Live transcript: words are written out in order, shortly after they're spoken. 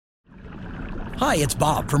Hi, it's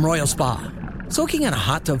Bob from Royal Spa. Soaking in a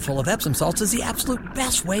hot tub full of Epsom salts is the absolute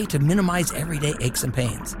best way to minimize everyday aches and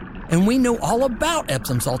pains. And we know all about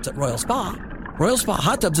Epsom salts at Royal Spa. Royal Spa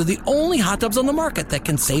hot tubs are the only hot tubs on the market that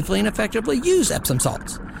can safely and effectively use Epsom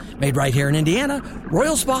salts. Made right here in Indiana,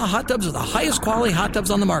 Royal Spa hot tubs are the highest quality hot tubs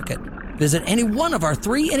on the market. Visit any one of our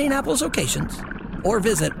 3 Indianapolis locations or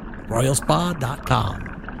visit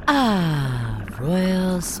royalspa.com. Ah,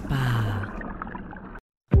 Royal Spa.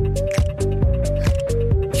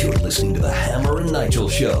 You're listening to the Hammer and Nigel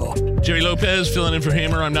Show. Jerry Lopez filling in for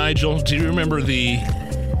Hammer. I'm Nigel. Do you remember the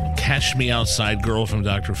Cash Me Outside girl from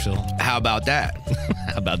Dr. Phil? How about that?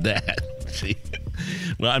 How about that?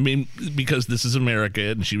 Well, I mean, because this is America,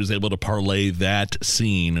 and she was able to parlay that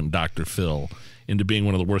scene in Dr. Phil into being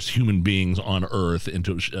one of the worst human beings on earth,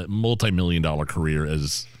 into a multi-million-dollar career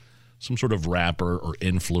as some sort of rapper or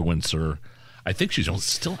influencer. I think she's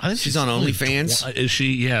still. I think she's on OnlyFans. Is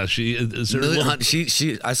she? Yeah, she is. There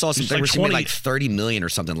she. I saw something where she made like $30 million or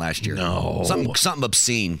something last year. No, something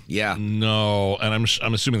obscene. Yeah. No, and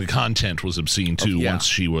I'm assuming the content was obscene too. Yeah. Once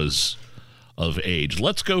she was of age.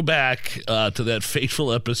 Let's go back to that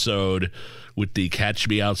fateful episode with the Catch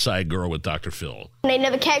Me Outside girl with Dr. Phil. They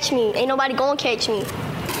never catch me. Ain't nobody gonna catch me.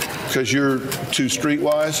 Because you're too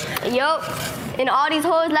streetwise? Yup. And all these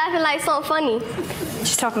hoes laughing like something funny.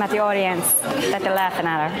 She's talking about the audience, that they're laughing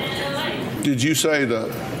at her. Did you say the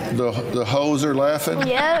hoes are laughing?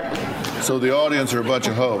 Yep. So the audience are a bunch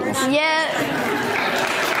of hoes? Yep.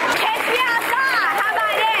 Catch me outside. How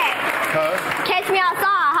about that? Huh? Catch me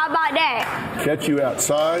outside. How about that? Catch you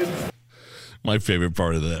outside? My favorite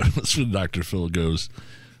part of that was when Dr. Phil goes,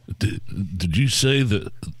 did you say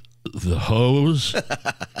the hose?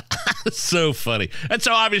 So funny. And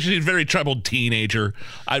so obviously a very troubled teenager.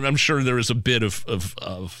 I'm sure there was a bit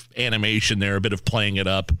of animation there, a bit of playing it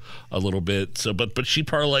up a little bit. So, but she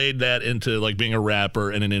parlayed that into like being a rapper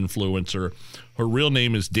and an influencer. Her real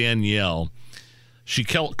name is Danielle. She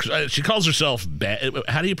calls herself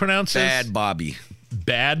how do you pronounce this? Bad Bobby.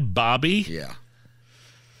 Bad Bobby? Yeah.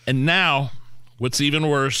 And now, what's even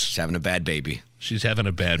worse? She's having a bad baby. She's having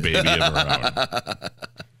a bad baby of her own.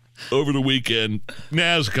 Over the weekend,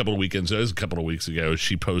 it was a couple of weeks ago,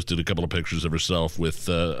 she posted a couple of pictures of herself with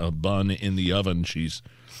a bun in the oven. She's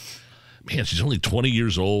only 20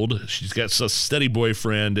 years old. She's got a steady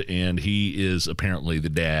boyfriend, and he is apparently the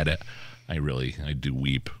dad. I do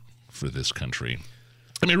weep for this country.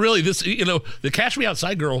 I mean, really, the Catch Me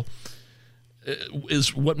Outside girl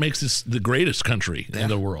is what makes this the greatest country in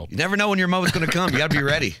the world. You never know when your moment's going to come. You got to be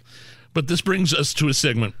ready. But this brings us to a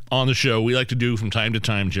segment on the show we like to do from time to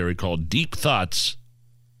time, Jerry, called Deep Thoughts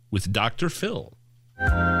with Dr. Phil.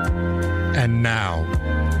 And now,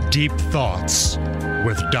 Deep Thoughts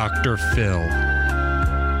with Dr. Phil.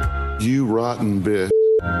 You rotten bitch.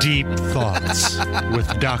 Deep Thoughts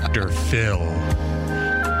with Dr. Phil.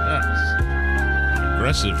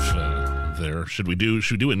 Aggressive there. Should we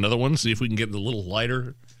do another one? See if we can get a little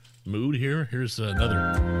lighter mood here. Here's another.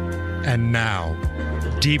 And now,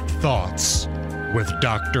 Deep Thoughts with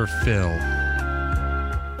Dr. Phil.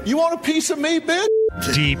 You want a piece of me, bitch?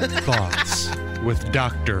 Deep Thoughts with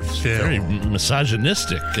Dr. Phil. Very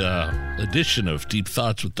misogynistic edition of Deep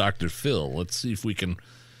Thoughts with Dr. Phil. Let's see if we can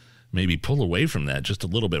maybe pull away from that just a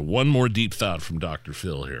little bit. One more deep thought from Dr.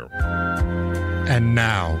 Phil here. And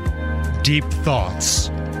now, Deep Thoughts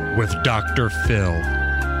with Dr. Phil.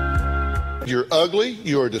 You're ugly.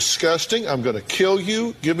 You're disgusting. I'm going to kill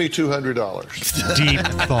you. Give me $200. Deep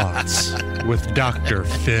Thoughts with Dr.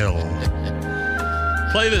 Phil.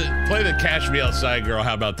 Play the Catch Me Outside girl.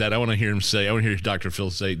 How about that? I want to hear Dr. Phil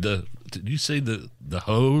say, did you say the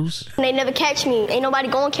hose? They never catch me. Ain't nobody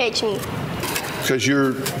gonna catch me. Because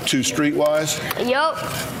you're too streetwise? Yup.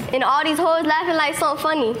 And all these hoes laughing like something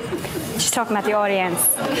funny. She's talking about the audience,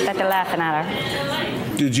 that they're laughing at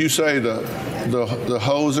her. Did you say the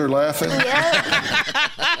hoes are laughing?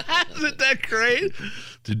 Yeah. Isn't that great?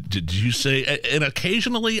 Did you say? And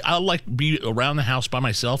occasionally I'll be around the house by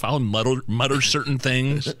myself. I'll mutter certain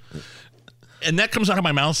things, and that comes out of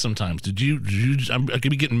my mouth sometimes. Did you? I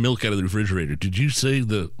could be getting milk out of the refrigerator. Did you say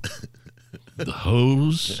the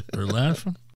hose are laughing?